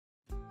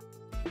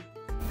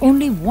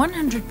Only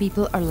 100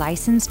 people are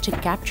licensed to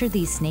capture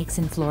these snakes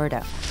in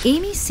Florida.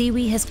 Amy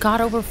Siwi has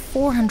caught over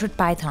 400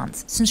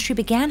 pythons since she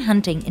began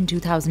hunting in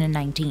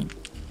 2019.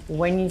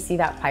 When you see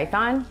that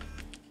python,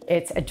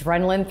 it's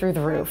adrenaline through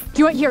the roof. Do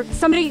you want here?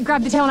 Somebody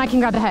grab the tail and I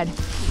can grab the head.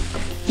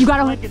 You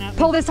gotta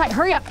pull this tight.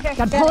 Hurry up.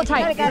 Gotta pull it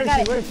tight. Got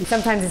it.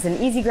 Sometimes it's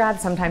an easy grab,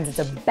 sometimes it's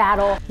a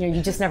battle. You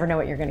just never know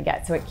what you're gonna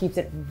get, so it keeps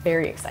it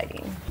very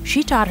exciting.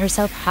 She taught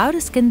herself how to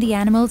skin the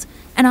animals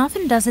and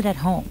often does it at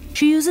home.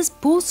 She uses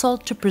pool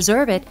salt to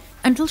preserve it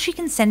until she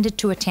can send it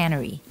to a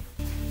tannery.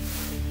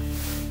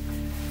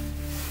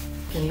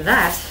 And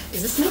that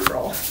is a snake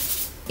roll.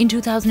 In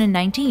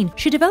 2019,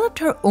 she developed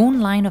her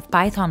own line of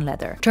python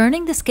leather,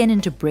 turning the skin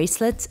into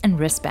bracelets and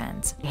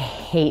wristbands. I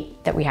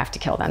hate that we have to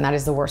kill them. That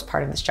is the worst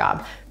part of this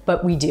job.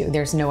 But we do,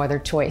 there's no other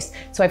choice.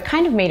 So I've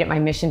kind of made it my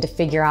mission to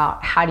figure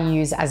out how to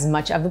use as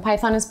much of the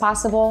python as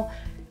possible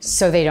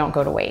so they don't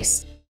go to waste.